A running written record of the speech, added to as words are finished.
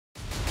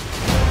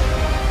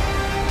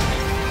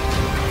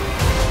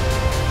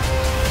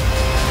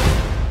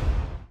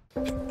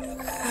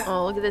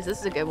at this. This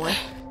is a good one.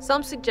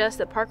 Some suggest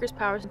that Parker's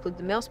powers include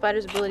the male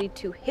spider's ability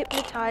to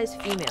hypnotize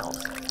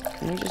females.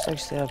 Can we just, like,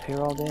 stay up here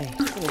all day?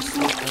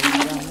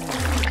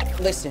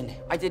 Listen,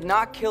 I did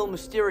not kill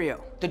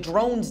Mysterio. The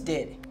drones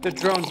did. The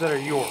drones that are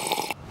yours.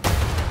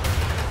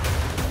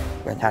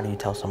 Red, how do you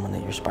tell someone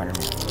that you're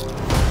Spider-Man?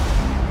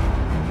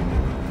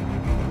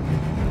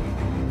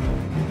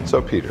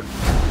 So, Peter,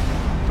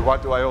 to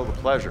what do I owe the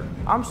pleasure?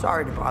 I'm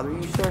sorry to bother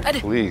you, sir.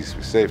 Please,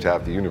 we saved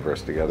half the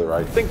universe together.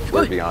 I think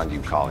we're beyond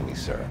you calling me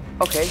sir.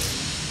 Okay,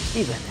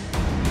 Steven.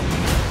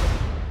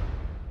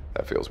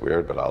 That feels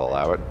weird, but I'll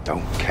allow it.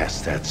 Don't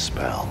cast that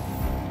spell.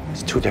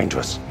 It's too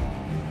dangerous.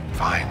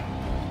 Fine.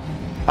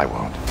 I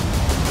won't.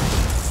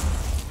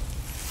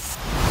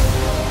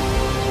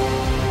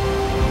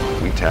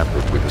 We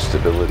tampered with the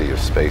stability of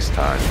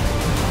space-time.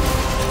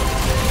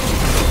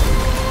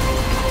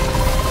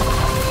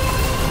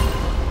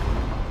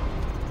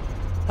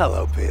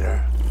 Hello,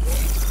 Peter.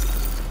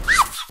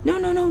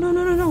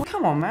 No.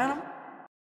 Come on, man.